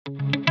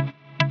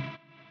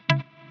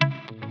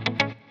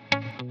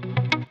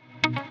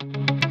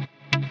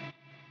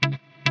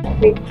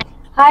quickly.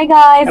 Hi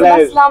guys,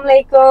 Assalamu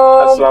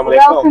alaikum.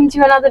 Welcome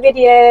to another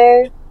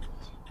video.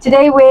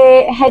 Today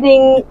we're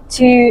heading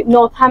to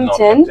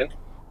Northampton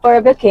for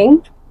a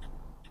booking.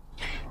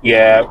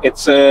 Yeah,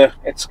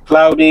 it's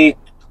cloudy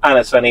and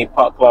a sunny,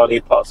 part cloudy,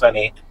 part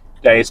sunny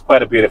day. It's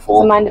quite a beautiful.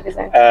 It's a mind of its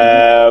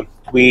own.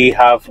 We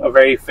have a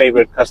very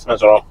favorite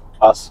customers of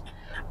us,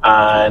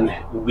 and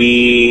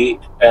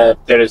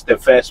there is the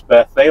first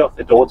birthday of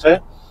the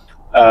daughter.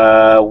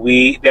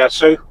 They are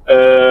so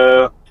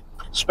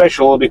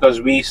special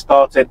because we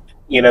started,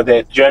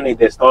 the journey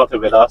they started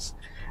with us.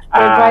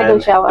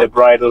 The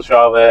bridal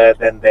shower,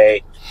 then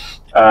they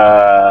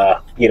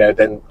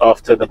then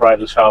after the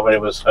bridal shower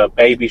it was her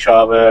baby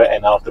shower,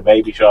 and after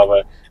baby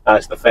shower now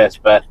it's the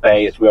first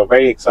birthday. We are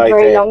very excited.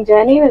 Very long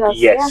journey with us.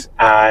 Yes,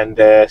 yeah.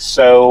 And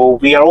so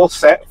we are all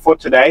set for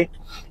today.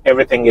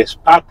 Everything is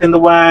packed in the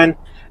van.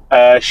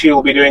 She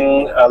will be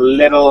doing a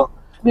little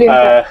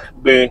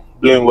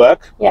balloon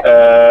work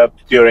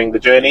during the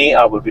journey.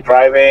 I will be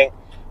driving.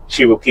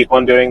 She will keep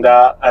on doing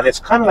that, and it's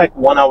kind of like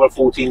 1 hour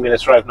 14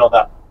 minutes drive, not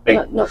that big.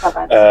 Not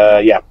that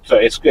bad. Yeah, so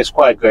it's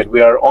quite good.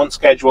 We are on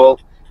schedule,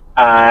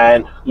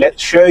 and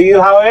let's show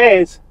you how it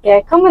is.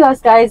 Yeah, come with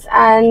us guys,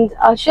 and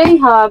I'll show you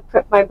how I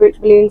prep my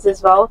balloons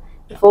as well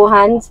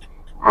beforehand.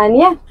 And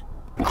yeah,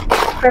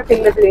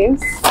 prepping the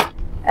balloons,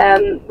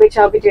 which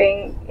I'll be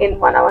doing in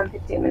 1 hour and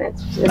 15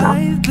 minutes, which is enough.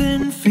 I've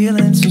been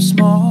feeling so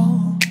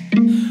small.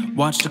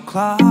 Watch the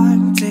clock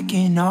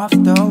ticking off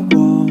the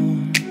wall,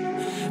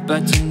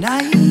 but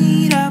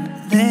tonight I'm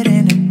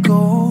letting it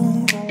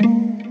go.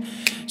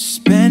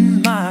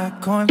 Spend my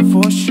coin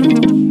for sure.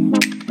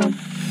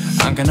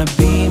 I'm gonna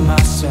be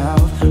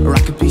myself, or I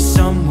could be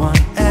someone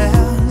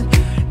else.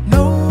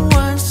 No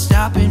one's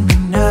stopping me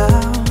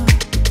now.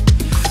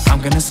 I'm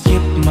gonna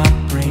skip my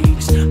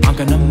breaks, I'm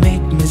gonna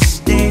make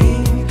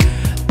mistakes.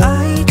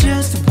 I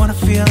just wanna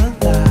feel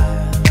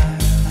alive.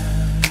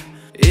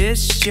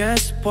 It's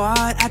just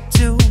what I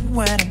do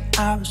when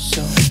I'm out,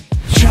 so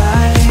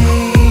try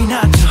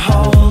not to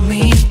hold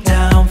me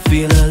down.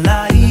 Feel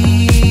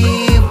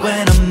alive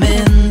when I'm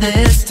in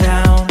this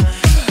town.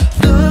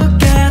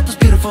 Look at those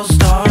beautiful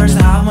stars.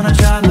 I wanna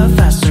drive a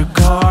faster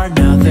car.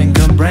 Nothing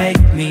can break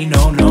me,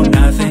 no,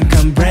 nothing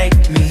can break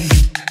me.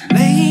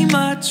 Lay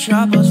my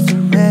troubles to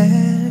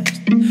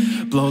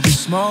rest. Blow the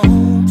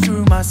smoke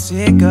through my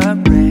cigarette.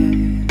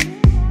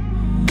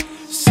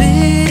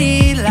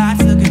 City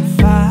lights looking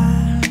fine.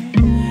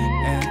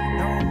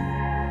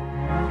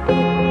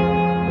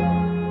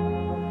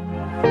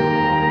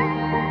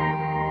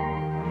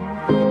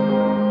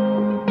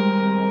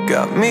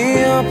 Got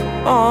me up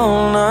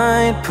all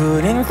night,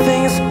 putting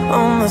things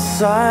on the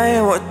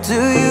side. What do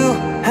you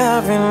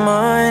have in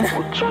mind?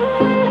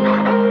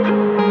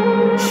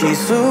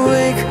 She's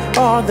awake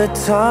all the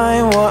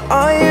time. What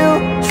are you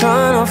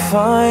trying to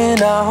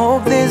find? I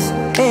hope this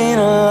ain't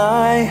a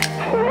lie,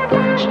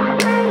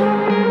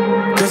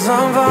 'cause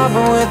I'm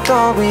vibing with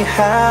all we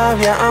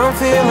have. Yeah, I'm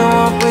feeling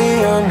what we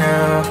are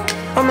now.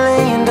 I'm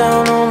laying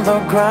down on the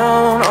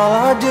ground. All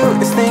I do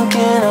is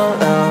thinking out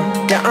loud.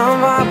 Yeah, I'm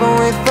vibing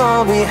with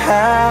all we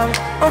have.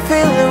 I'm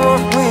feeling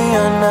what we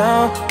are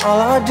now. All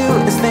I do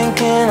is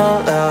thinking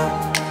out loud.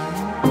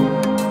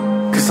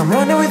 'Cause I'm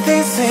running with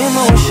these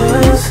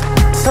emotions,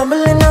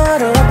 stumbling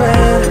out of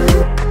bed.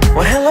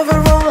 One hell of a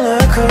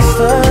roller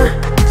coaster.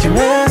 You're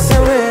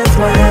messing with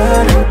my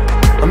head.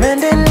 I'm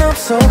ending up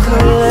so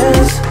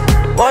clueless.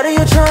 What are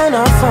you trying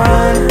to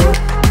find?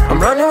 I'm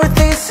running with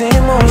these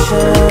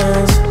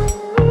emotions.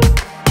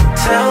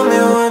 Tell me,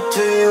 what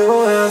do you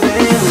have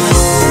in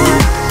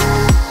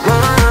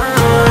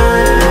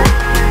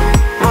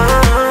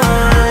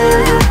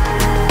mind?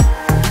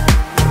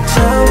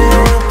 Tell me,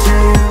 what do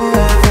you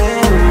have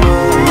in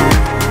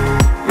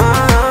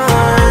mind?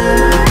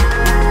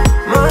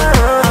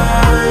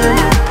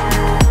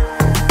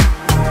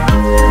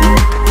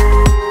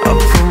 I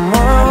put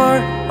my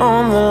heart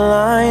on the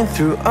line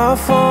through our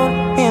phone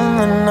in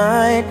the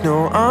night. No,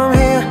 I'm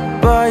here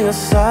by your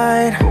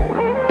side.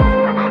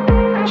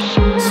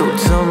 So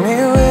tell me,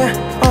 where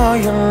are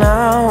you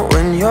now?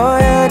 When your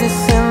head is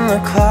in the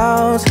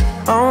clouds,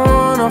 I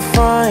wanna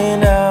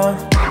find out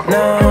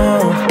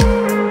now.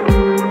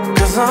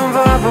 'Cause I'm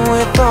vibing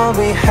with all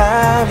we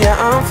have.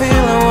 Yeah, I'm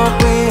feeling what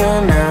we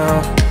are now.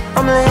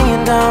 I'm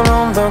laying down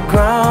on the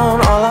ground.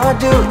 All I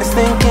do is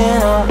thinking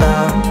out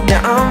loud.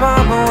 Yeah, I'm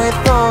vibing with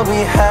all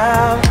we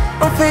have.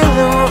 I'm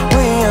feeling what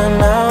we are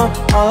now.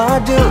 All I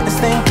do is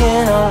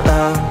thinking out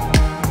loud.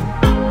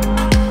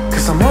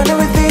 'Cause I'm running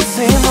with these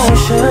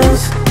emotions,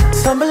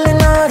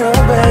 stumbling out of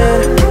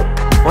bed.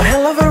 One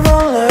hell of a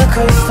roller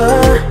coaster.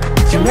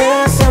 You're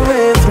messing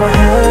with my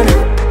head.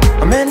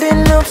 I'm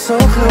ending up so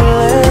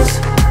clueless.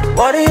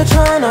 What are you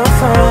trying to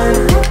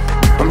find?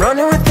 I'm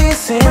running with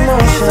these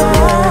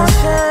emotions.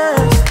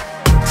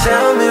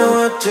 Tell me,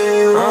 what do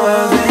you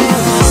have in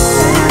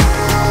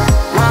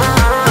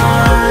mind?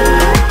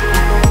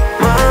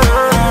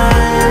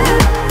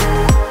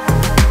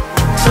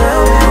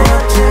 Tell me,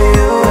 what do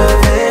you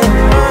have in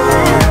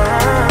mind?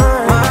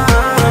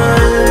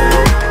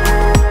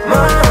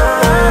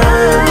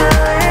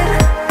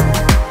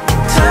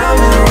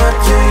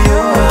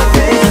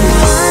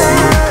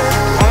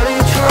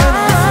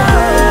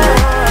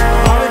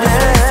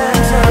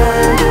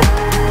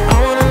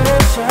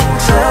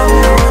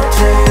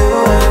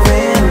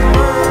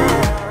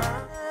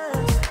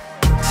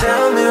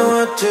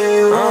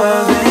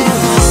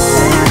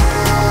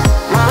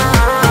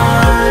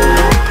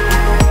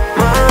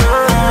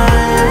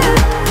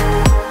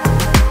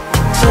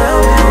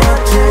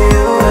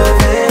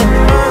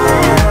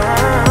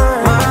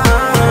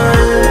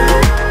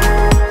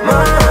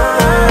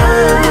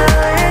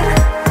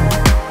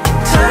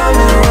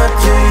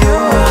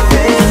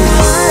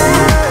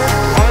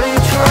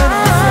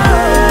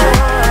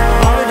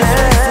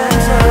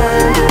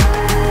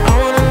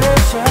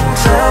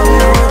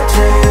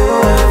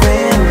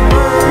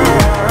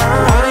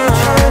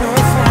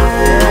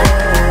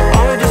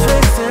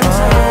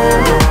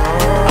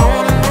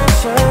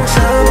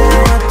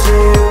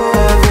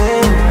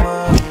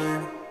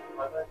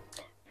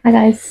 Hi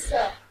guys.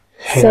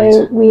 Hey So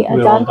guys, we are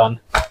we're all done.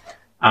 done,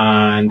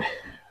 and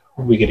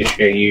we're going to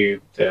show you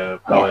the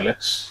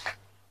toilets.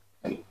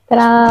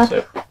 Ta-da!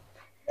 So,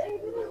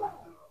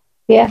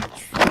 Yeah.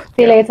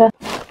 See you later.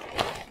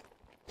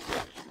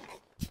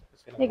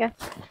 There you go.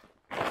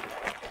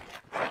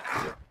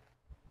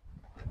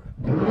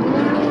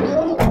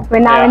 We're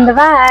now in the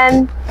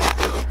van,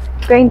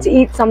 going to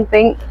eat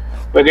something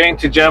we're going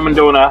to German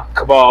doner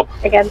kebab,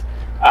 again.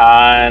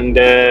 and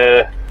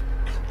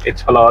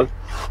it's halal.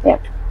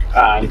 Yep.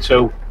 And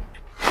so,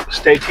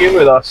 stay tuned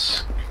with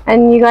us.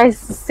 And you guys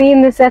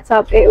seen the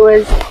setup, it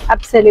was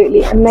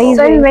absolutely amazing.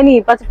 So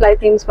many butterfly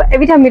themes, but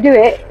every time we do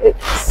it,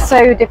 it's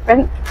so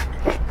different.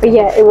 But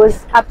yeah, it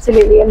was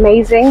absolutely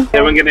amazing.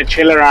 Then we're going to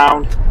chill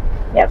around.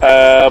 Yep.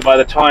 By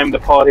the time the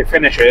party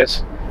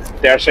finishes,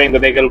 they're saying that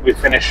they're going to be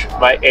finished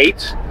by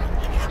 8.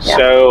 Yeah.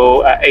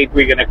 So at 8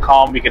 we're going to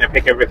come, we're going to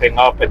pick everything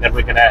up, and then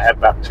we're going to head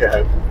back to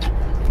home.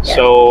 Yeah.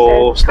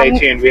 So stay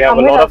tuned. We have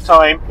a lot of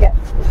time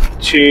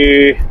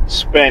to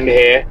spend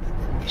here.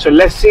 So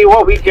let's see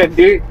what we can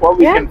do, what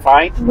we can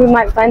find. We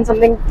might find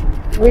something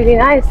really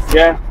nice.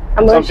 Yeah,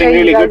 and we'll something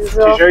really good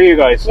to show you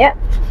guys. Yeah.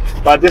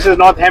 But this is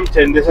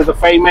Northampton. This is a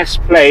famous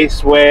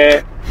place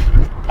where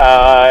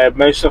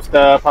most of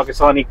the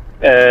Pakistani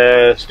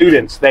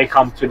students, they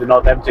come to the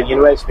Northampton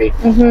University.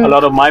 A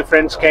lot of my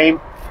friends came.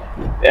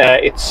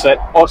 It's an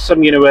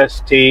awesome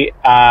university,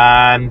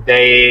 and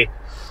they,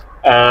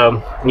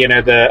 you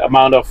know, the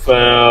amount of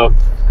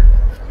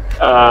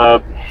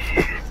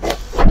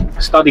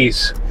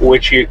studies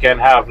which you can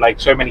have, like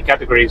so many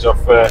categories of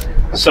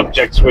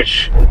subjects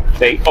which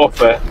they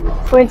offer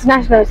for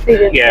international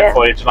students. Yeah,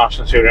 for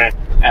international students,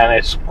 and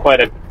it's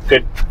quite a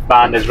good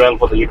band as well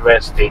for the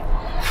university.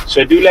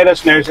 So do let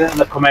us know in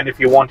the comment if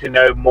you want to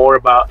know more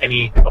about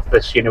any of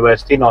this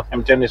university.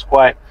 Northampton is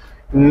quite,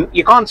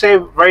 you can't say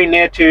very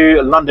near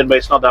to London, but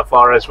it's not that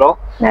far as well.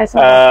 No, it's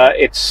not.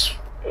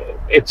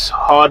 It's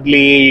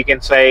hardly, you can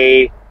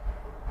say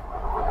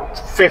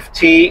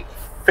 50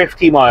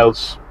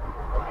 miles.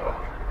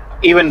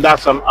 Even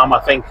that's I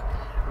think,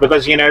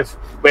 because you know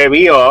where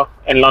we are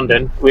in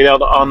London, we are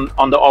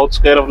on the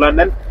outskirts of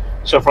London.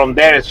 So from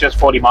there it's just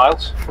 40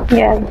 miles.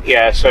 Yeah.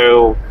 Yeah.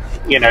 So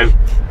you know.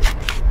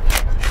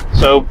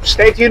 So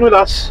stay tuned with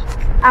us,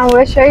 and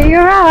we'll show you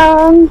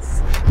around.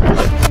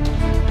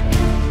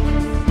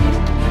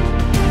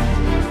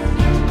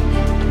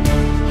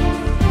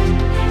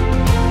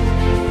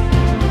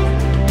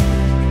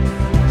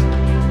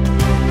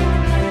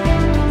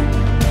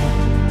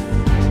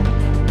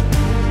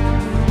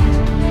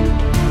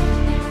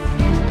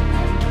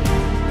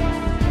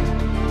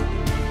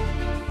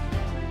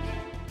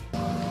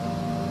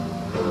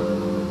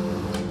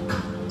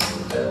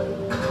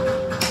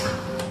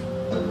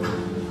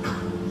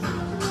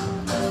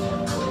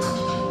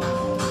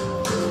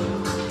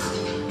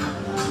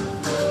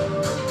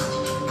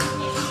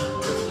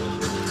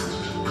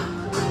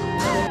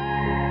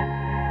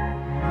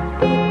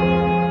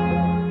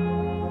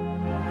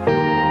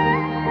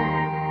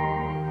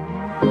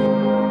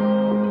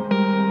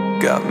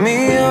 Got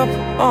me up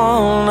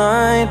all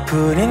night,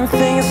 putting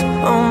things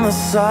on the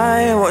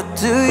side. What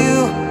do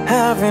you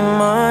have in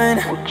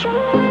mind?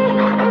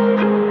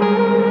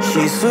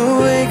 She's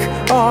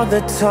awake all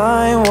the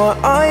time. What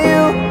are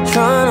you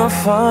trying to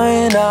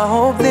find? I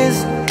hope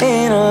this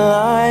ain't a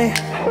lie,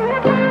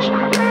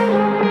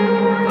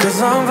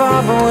 'cause I'm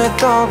vibing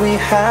with all we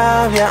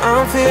have. Yeah,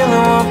 I'm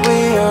feeling what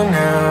we are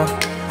now.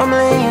 I'm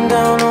laying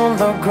down on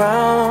the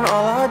ground.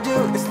 All I do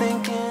is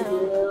thinking.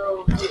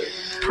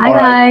 Hi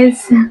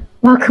guys,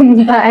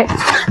 welcome back.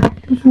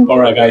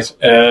 Alright guys,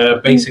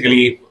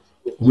 basically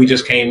we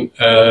just came,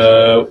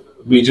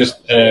 we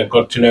just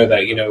got to know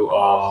that, you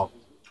know,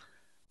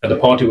 the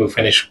party will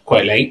finish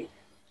quite late,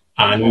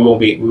 and we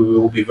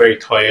will be very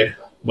tired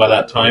by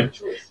that time.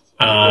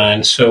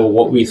 And so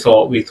what we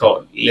thought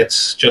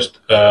let's just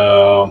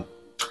book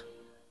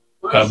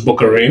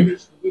a room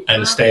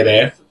and stay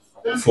there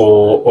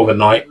for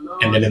overnight,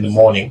 and then in the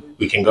morning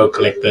we can go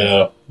collect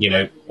the, you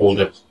know, all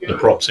the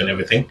props and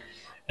everything,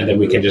 and then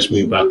we can just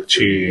move back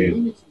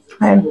to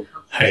home.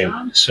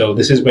 So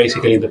this is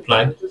basically the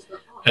plan.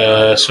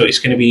 So it's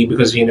going to be,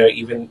 because you know,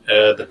 even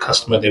the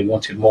customer, they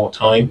wanted more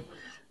time,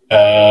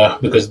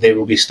 because they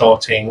will be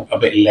starting a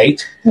bit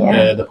late,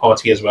 the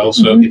party as well.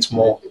 So it's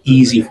more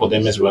easy for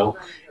them as well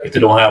if they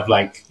don't have,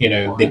 like, you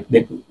know,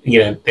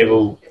 they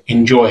will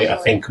enjoy, I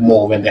think,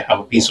 more when they have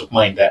a peace of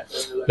mind that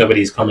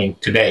nobody's coming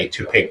today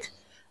to pick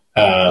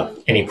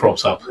any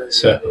props up.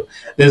 So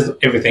there's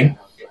everything.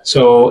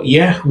 So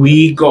yeah,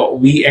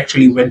 we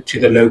actually went to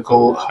the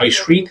local high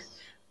street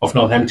of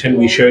Northampton.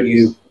 We showed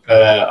you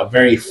a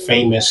very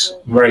famous,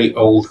 very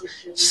old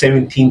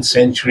 17th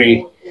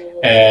century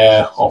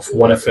of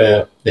one of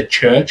the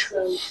church,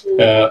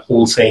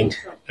 All Saint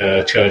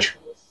Church,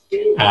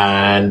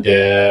 and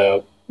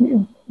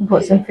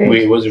Bought some food.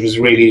 it was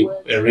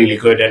really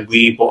good, and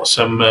we bought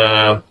some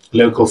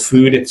local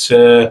food. It's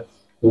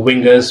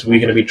Wingers. We're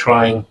going to be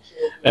trying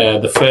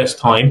the first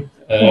time.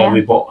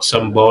 We bought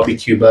some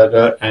barbecue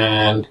burger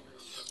and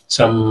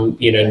some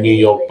New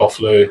York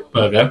buffalo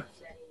burger.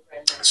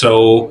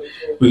 So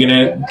we're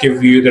gonna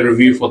give you the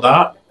review for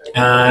that,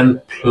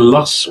 and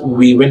plus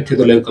we went to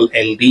the local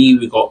LD.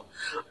 We got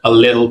a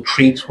little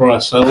treat for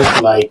ourselves,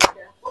 like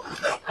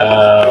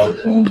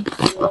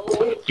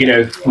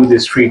who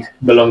this treat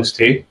belongs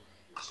to.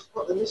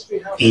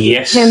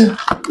 Yes, Him.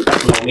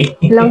 Lonnie.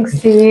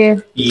 Belongs to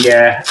you.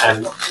 Yeah,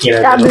 and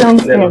That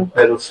belongs to him.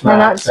 little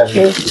snacks No, that's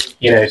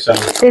and some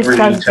This does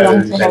belong to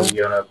burritos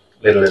him. and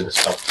little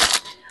stuff.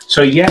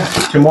 So yeah,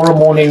 tomorrow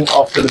morning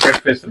after the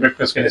breakfast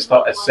is going to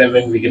start at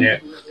 7. We're going to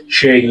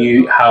show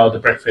you how the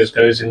breakfast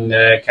goes in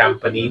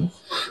Campanile.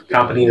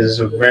 Campanile is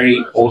a very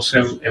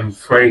awesome and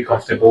very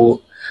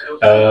comfortable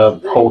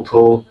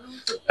hotel.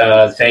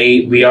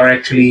 We are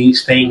actually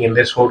staying in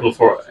this hotel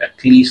for at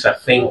least, I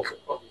think,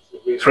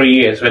 3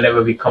 years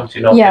whenever we come to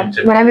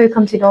Northampton. Yeah, whenever we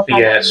come to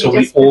Northampton. Yeah, so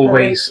we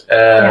always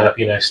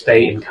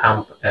stay in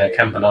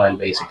Campanile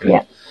basically.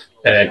 Yeah.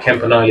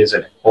 Campanile is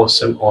an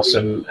awesome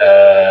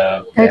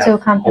Hotel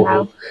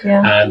Campanile.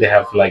 Yeah, and they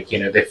have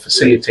they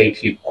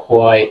facilitate you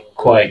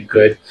quite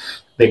good.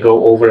 They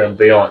go over and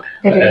beyond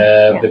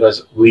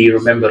because we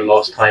remember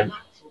last time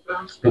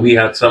we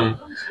had some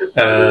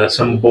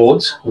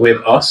boards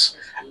with us.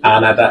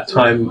 And at that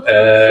time,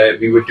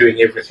 we were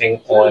doing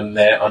everything on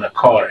a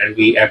car, and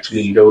we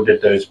actually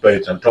loaded those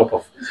boats on top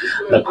of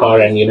the car.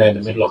 And in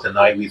the middle of the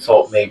night, we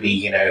thought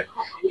maybe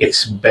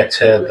it's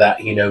better that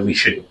we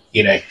should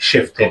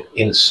shift it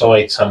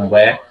inside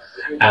somewhere,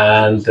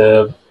 and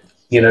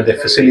they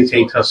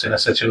facilitate us in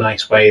such a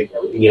nice way.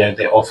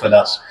 They offered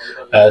us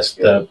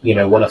the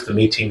one of the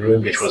meeting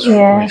room, which was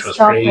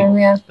free,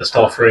 the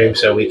staff room,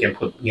 so we can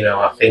put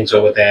our things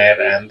over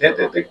there, and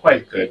they're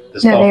quite good. The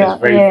staff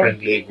is very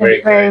friendly,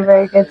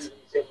 very good.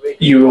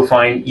 You will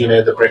find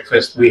the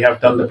breakfast. We have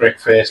done the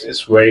breakfast.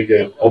 It's very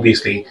good.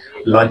 Obviously,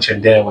 lunch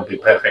and dinner would be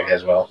perfect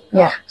as well.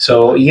 Yeah.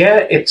 So yeah,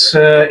 it's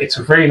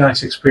a very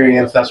nice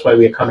experience. That's why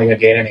we're coming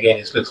again and again.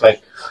 It looks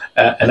like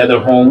another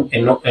home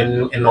in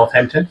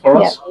Northampton for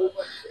us.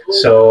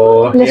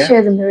 So let's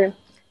show them the room.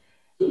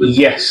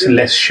 Yes,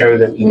 let's show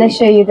them. Let's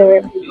show you the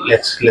room.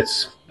 Let's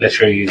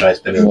show you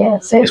guys the room. Yeah.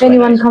 So if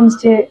anyone comes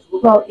to,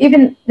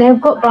 even they've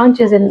got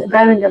branches in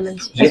Birmingham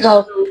as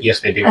well. Yes,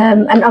 they do.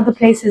 And other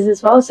places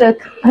as well. So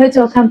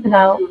Hotel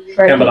Campanile.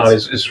 Campanile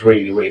is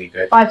really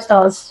good. 5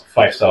 stars.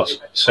 5 stars.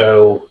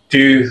 So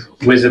do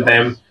visit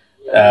them.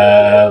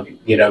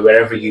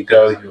 Wherever you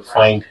go, you'll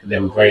find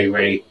them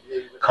very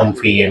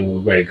comfy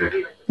and very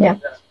good. Yeah.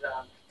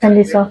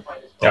 Friendly stuff.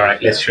 All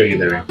right, let's show you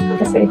the room.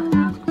 Let's see.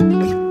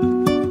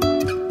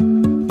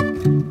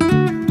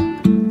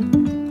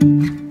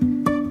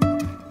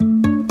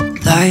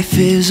 Life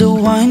is a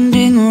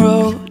winding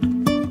road,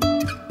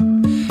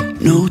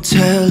 no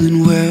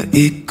telling where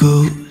it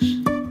goes.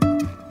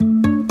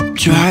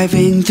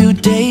 Driving through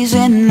days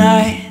and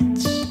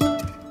nights,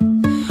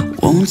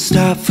 won't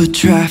stop for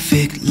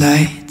traffic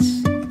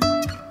lights.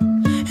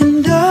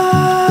 And I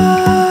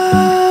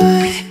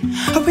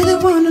really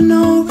wanna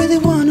know,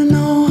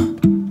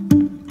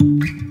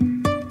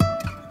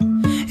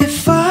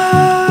 if I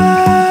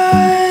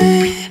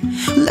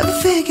will ever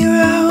figure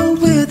out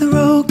where the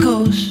road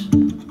goes.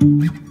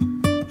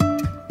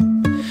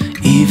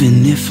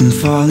 Even if I'm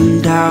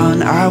falling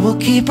down, I will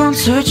keep on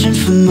searching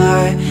for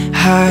my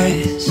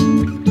highs.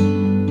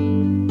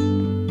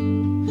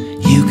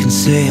 You can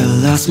say I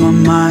lost my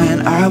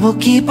mind, I will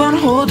keep on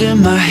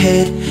holding my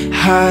head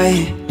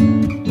high,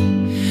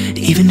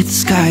 even if the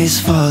sky is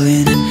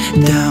falling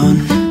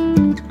down.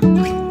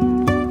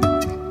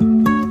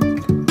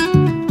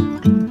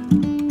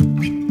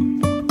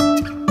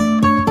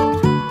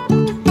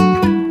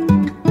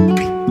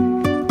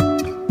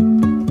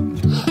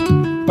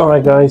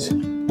 Alright guys,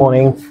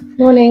 morning.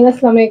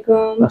 Assalamu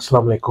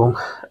alaikum.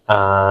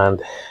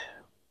 And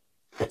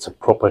it's a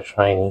proper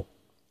shiny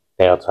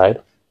day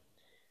outside.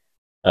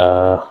 We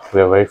are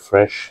very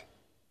fresh.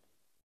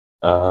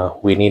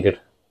 We needed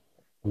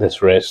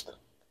this rest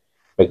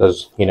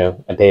because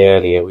a day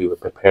earlier we were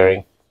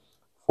preparing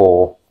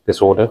for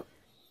this order,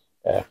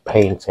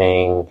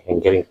 painting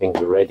and getting things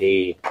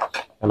ready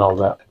and all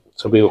that,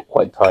 so we were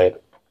quite tired.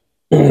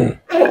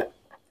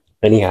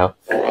 Anyhow,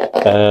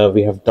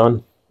 we have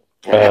done,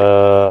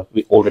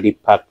 we already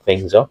packed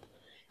things up.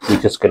 We're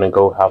just gonna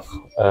go have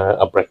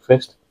a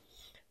breakfast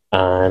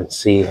and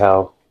see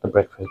how the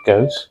breakfast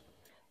goes,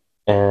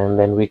 and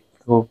then we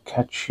will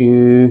catch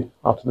you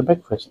after the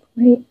breakfast.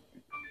 Wait.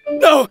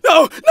 No!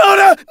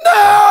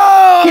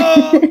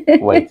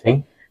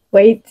 Waiting.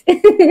 Wait.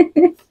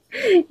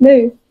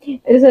 No.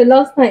 So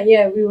last night,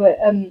 we were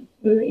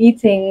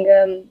eating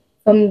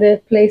from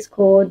the place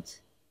called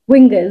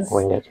Wingers.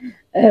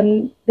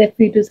 Their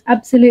food was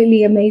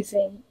absolutely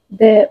amazing.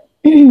 The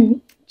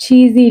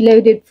cheesy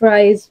loaded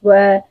fries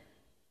were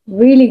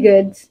really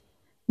good,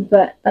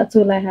 but that's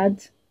all I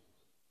had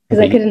because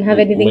I couldn't have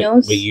anything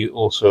else. But you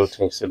also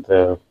tasted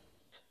the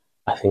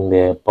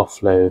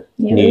buffalo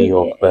New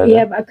York burger.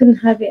 Yeah, but I couldn't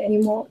have it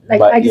anymore.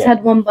 I just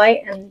had one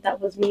bite and that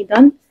was me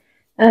done.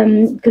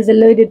 Because the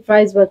loaded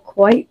fries were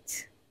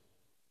quite.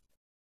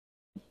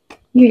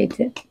 You ate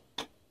it.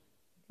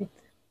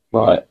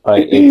 Well, I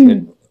ate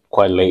it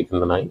quite late in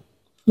the night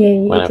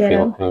when I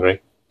feel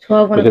hungry.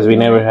 12 because we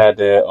never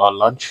had our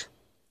lunch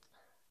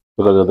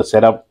because of the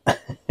setup,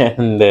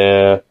 and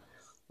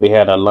we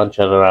had our lunch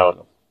at around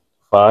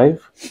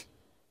 5.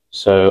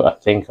 So I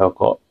think I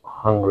got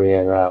hungry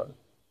around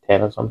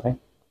 10 or something.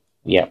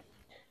 Yeah.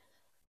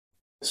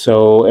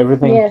 So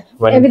everything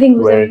everything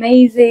was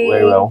amazing.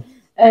 Very well.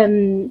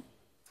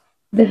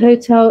 The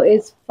hotel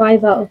is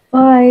 5 out of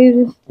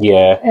 5.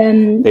 Yeah.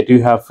 They do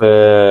have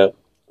a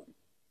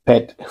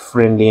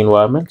pet-friendly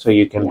environment, so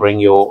you can bring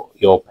your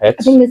pets.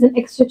 I think there's an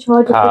extra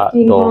charge of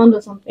 £15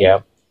 or something. Yeah.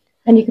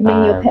 And you can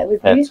bring your pet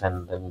with you.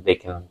 And then they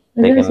can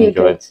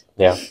enjoy it.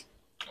 Yeah.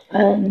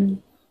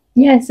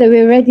 Yeah, so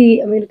we're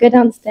ready. I'm going to go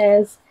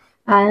downstairs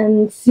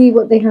and see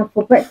what they have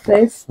for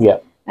breakfast. Yeah.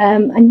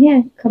 And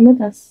yeah, come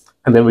with us.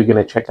 And then we're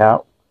going to check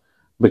out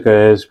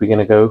because we're going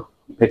to go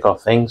pick our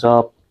things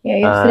up. Yeah,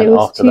 yesterday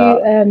was after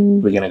that,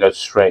 we're going to go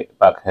straight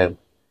back home.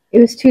 It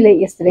was too late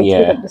yesterday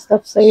to pick up the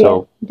stuff, so yeah,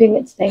 I'm doing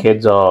it today.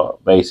 Kids are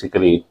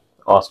basically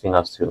asking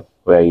us to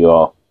where you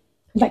are.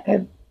 Back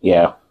home.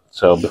 Yeah,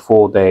 so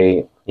before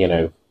they,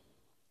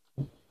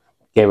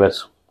 gave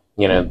us,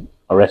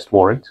 arrest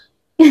warrant,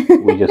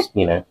 we just,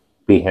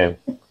 be home.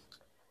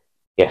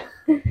 Yeah.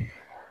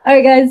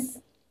 Alright guys,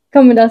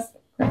 come with us.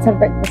 Let's have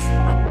breakfast.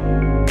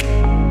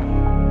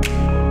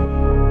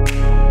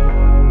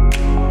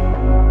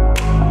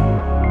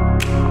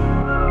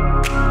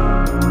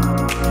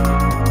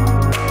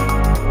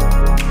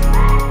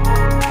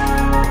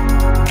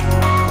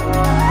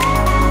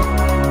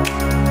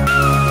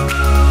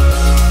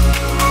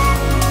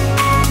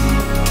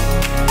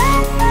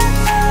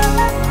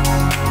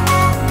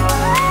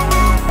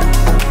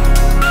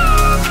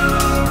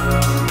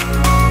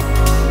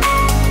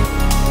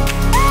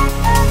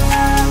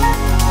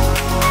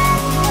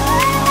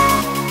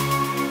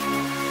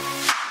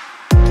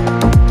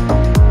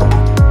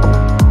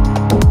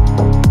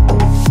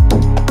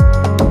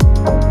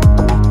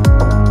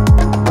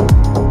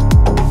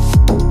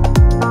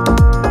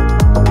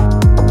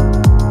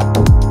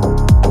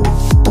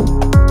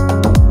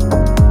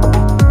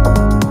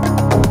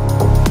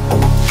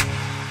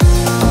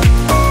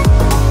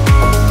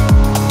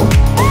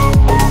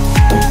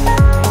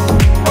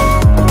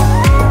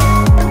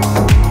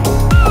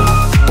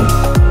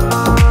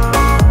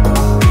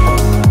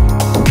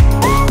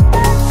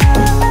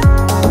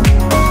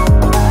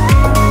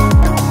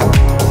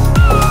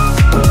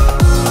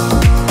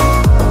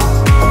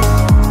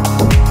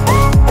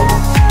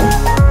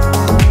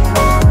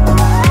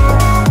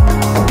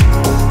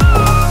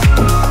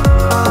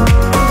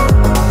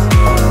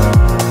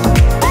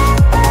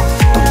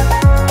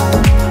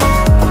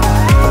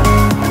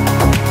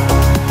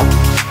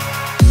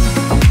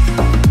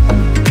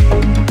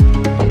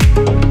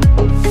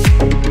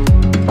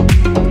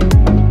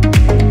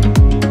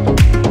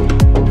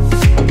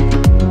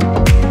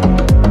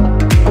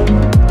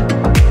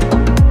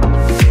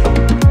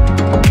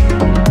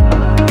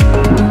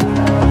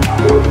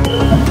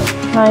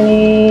 I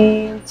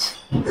need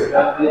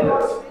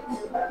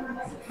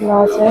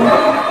latte.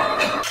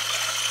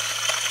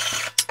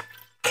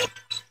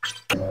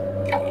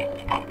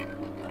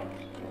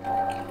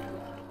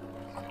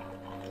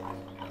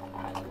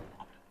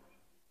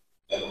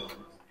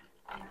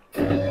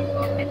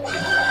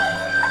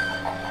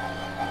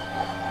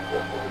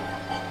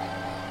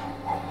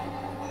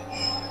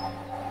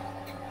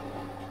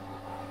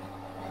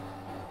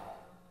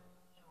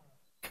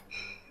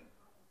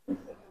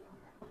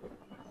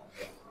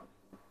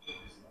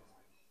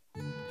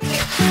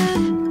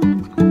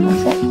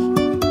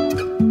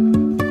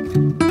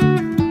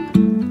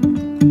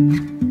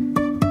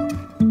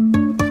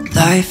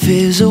 Life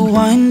is a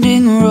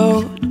winding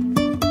road,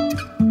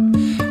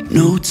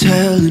 no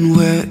telling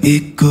where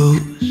it goes.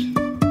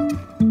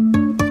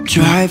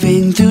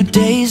 Driving through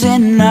days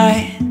and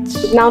nights.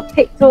 We've now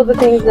picked all the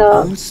things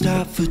up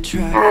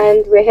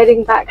and we're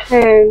heading back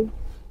home.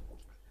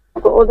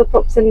 I've got all the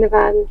props in the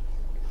van.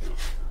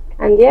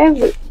 And yeah,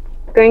 we're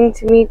going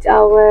to meet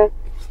our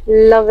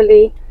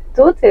lovely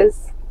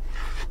daughters.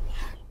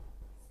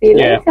 See you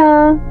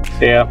later.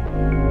 See ya.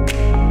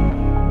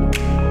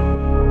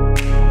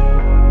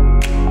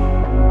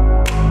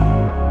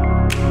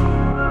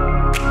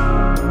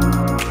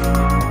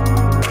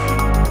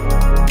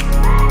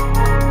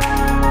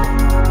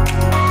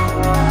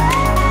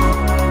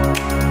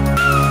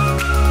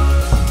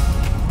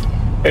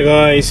 Hey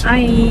guys.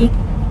 Hi.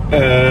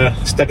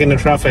 Stuck in the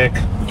traffic,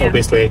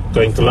 obviously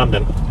going to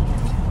London.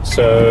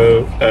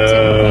 So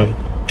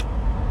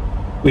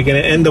we're gonna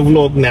end the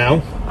vlog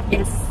now.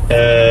 Yes.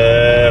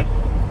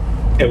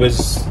 It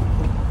was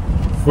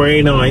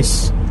very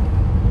nice.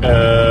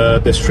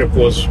 This trip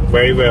was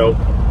very well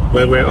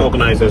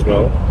organized as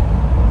well,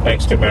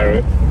 thanks to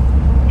Marriott.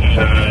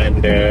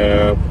 And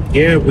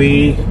yeah,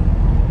 we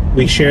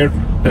shared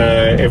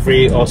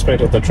every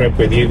aspect of the trip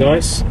with you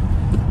guys.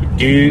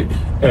 Do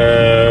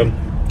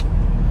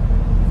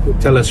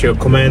tell us your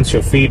comments,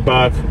 your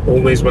feedback,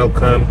 always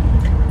welcome.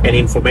 Any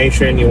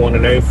information you want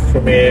to know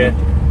from here,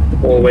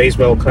 always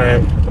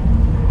welcome.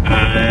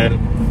 And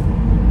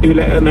do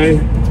let her know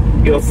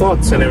your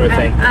thoughts and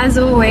everything. And as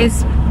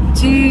always,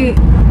 do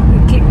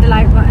click the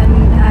like button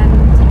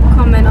and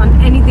comment on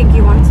anything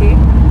you want to,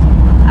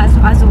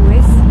 as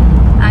always.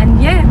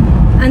 And yeah,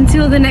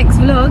 until the next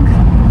vlog,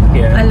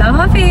 Yeah.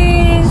 Allah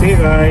Hafiz. See you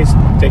guys.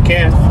 Take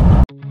care.